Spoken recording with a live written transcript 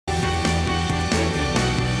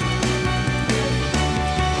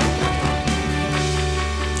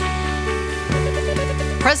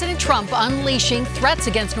President Trump unleashing threats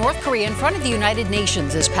against North Korea in front of the United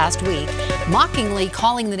Nations this past week, mockingly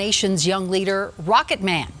calling the nation's young leader Rocket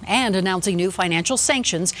Man and announcing new financial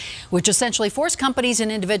sanctions, which essentially force companies and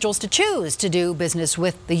individuals to choose to do business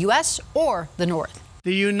with the U.S. or the North.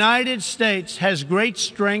 The United States has great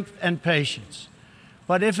strength and patience,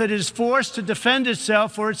 but if it is forced to defend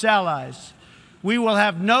itself or its allies, we will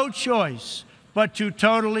have no choice but to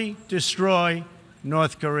totally destroy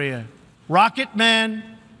North Korea. Rocket Man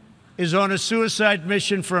is on a suicide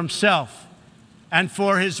mission for himself and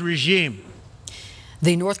for his regime.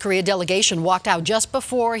 The North Korea delegation walked out just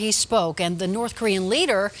before he spoke, and the North Korean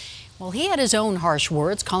leader, well, he had his own harsh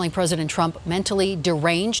words, calling President Trump mentally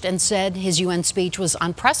deranged and said his UN speech was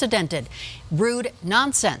unprecedented, rude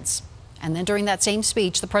nonsense. And then during that same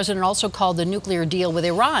speech, the president also called the nuclear deal with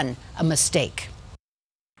Iran a mistake.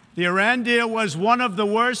 The Iran deal was one of the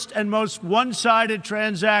worst and most one-sided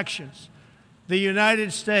transactions the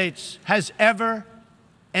United States has ever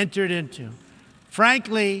entered into.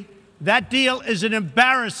 Frankly, that deal is an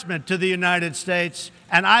embarrassment to the United States,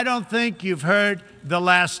 and I don't think you've heard the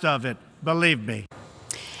last of it, believe me.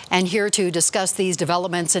 And here to discuss these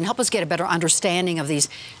developments and help us get a better understanding of these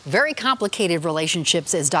very complicated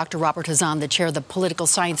relationships is Dr. Robert Hazan, the chair of the Political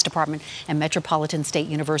Science Department at Metropolitan State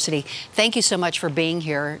University. Thank you so much for being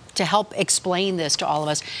here to help explain this to all of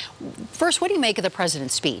us. First, what do you make of the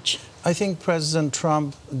president's speech? I think President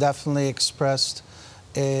Trump definitely expressed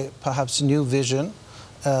a perhaps new vision,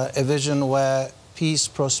 a vision where peace,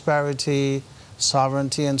 prosperity,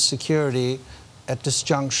 sovereignty, and security at this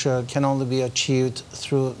juncture can only be achieved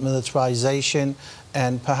through militarization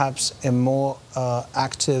and perhaps a more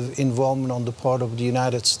active involvement on the part of the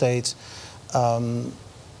United States.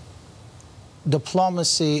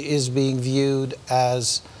 Diplomacy is being viewed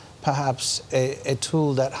as perhaps a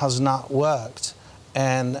tool that has not worked,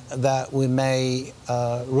 and that we may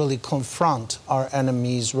really confront our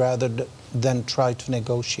enemies rather than try to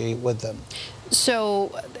negotiate with them.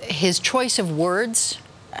 So his choice of words,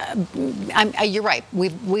 you're right.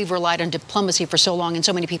 We've relied on diplomacy for so long, and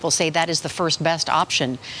so many people say that is the first best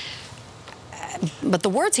option. But the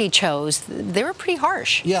words he chose, they were pretty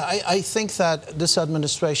harsh. Yeah, I think that this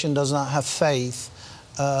administration does not have faith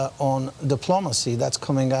on diplomacy. That's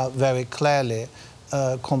coming out very clearly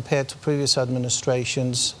compared to previous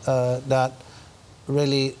administrations that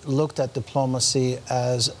really looked at diplomacy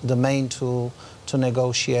as the main tool to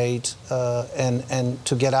negotiate and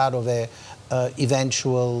to get out of a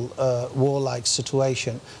eventual warlike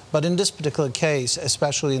situation. But in this particular case,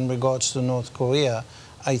 especially in regards to North Korea,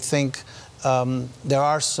 I think there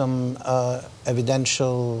are some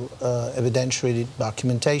evidentiary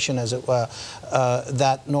documentation, as it were,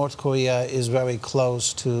 that North Korea is very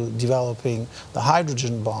close to developing the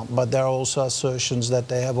hydrogen bomb. But there are also assertions that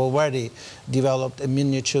they have already developed a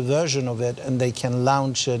miniature version of it, and they can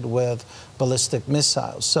launch it with ballistic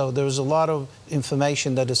missiles. So there's a lot of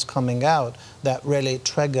information that is coming out that really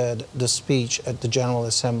triggered the speech at the General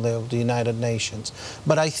Assembly of the United Nations.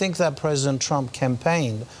 But I think that President Trump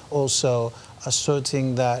campaigned also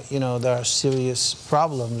asserting that, there are serious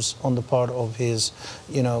problems on the part of his,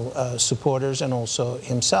 supporters and also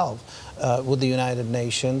himself with the United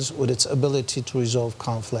Nations, with its ability to resolve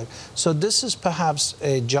conflict. So this is perhaps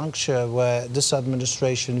a juncture where this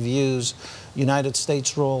administration views United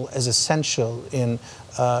States' role as essential in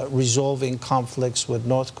resolving conflicts with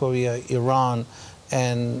North Korea, Iran,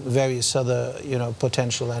 and various other,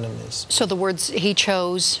 potential enemies. So the words he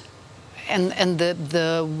chose and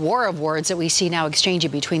the war of words that we see now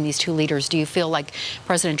exchanging between these two leaders, do you feel like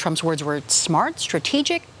President Trump's words were smart,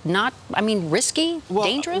 strategic, risky,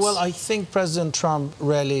 dangerous? Well, I think President Trump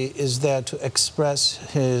really is there to express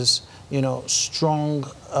his, strong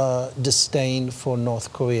disdain for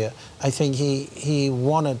North Korea. I think he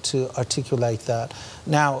wanted to articulate that.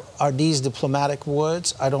 Now, are these diplomatic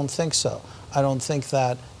words? I don't think so. I don't think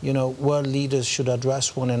that, world leaders should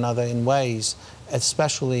address one another in ways,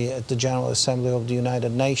 especially at the General Assembly of the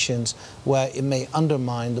United Nations, where it may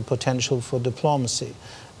undermine the potential for diplomacy.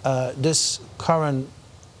 This current,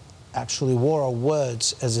 actually, war of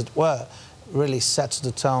words, as it were, really sets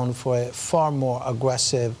the tone for a far more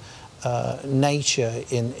aggressive nature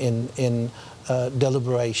in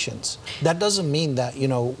deliberations. That doesn't mean that,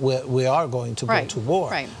 we are going to go to war.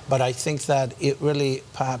 Right. But I think that it really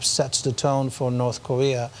perhaps sets the tone for North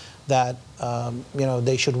Korea that,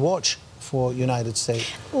 they should watch for United States.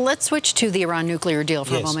 Let's switch to the Iran nuclear deal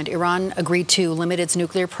for a moment. Iran agreed to limit its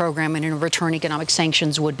nuclear program, and in return, economic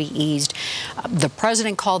sanctions would be eased. The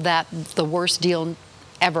president called that the worst deal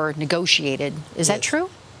ever negotiated. Is that true?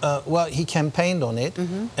 Well, he campaigned on it,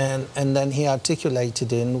 and then he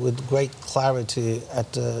articulated it with great clarity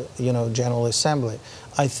at the General Assembly.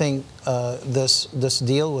 I think this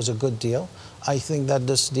deal was a good deal. I think that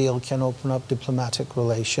this deal can open up diplomatic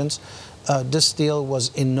relations. This deal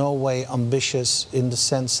was in no way ambitious in the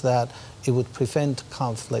sense that it would prevent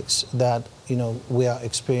conflicts that we are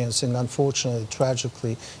experiencing, unfortunately,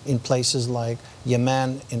 tragically, in places like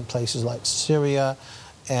Yemen, in places like Syria.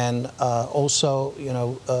 And also,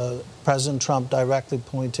 President Trump directly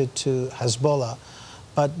pointed to Hezbollah.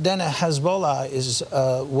 But then Hezbollah is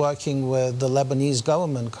working with the Lebanese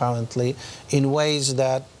government currently in ways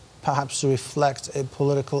that perhaps reflect a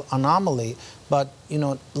political anomaly. But,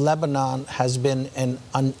 Lebanon has been an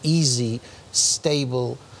uneasy,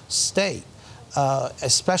 stable state,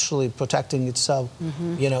 especially protecting itself,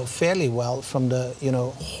 fairly well from the,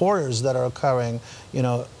 horrors that are occurring,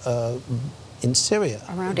 in Syria,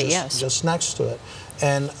 around it, yes, just next to it.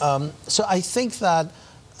 And so I think that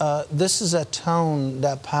this is a tone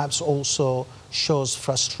that perhaps also shows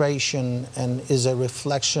frustration and is a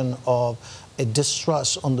reflection of a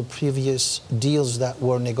distrust on the previous deals that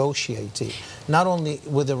were negotiated, not only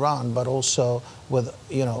with Iran but also with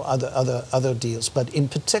other deals. But in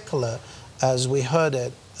particular, as we heard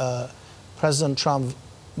it, President Trump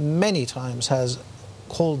many times has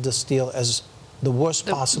called this deal as the worst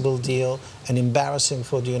possible deal and embarrassing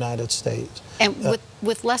for the United States. And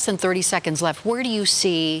with less than 30 seconds left, where do you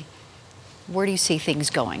see things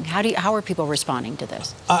going? How are people responding to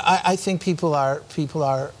this? I think people are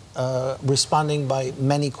responding by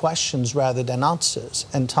many questions rather than answers,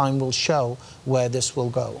 and time will show where this will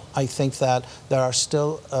go. I think that there are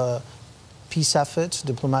still peace efforts,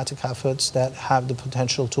 diplomatic efforts that have the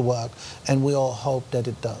potential to work, and we all hope that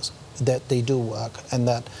it does, that they do work, and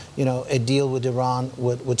that a deal with Iran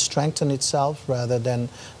would strengthen itself rather than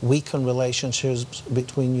weaken relationships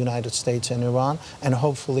between the United States and Iran, and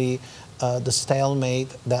hopefully the stalemate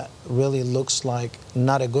that really looks like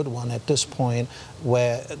not a good one at this point,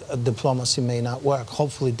 where diplomacy may not work.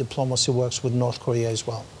 Hopefully diplomacy works with North Korea as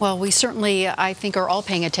well. Well, we certainly, I think, are all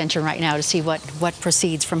paying attention right now to see what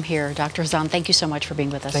proceeds from here. Dr. Hassan, thank you so much for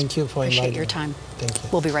being with us. Thank you for inviting me. Appreciate your time. Thank you.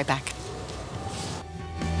 We'll be right back.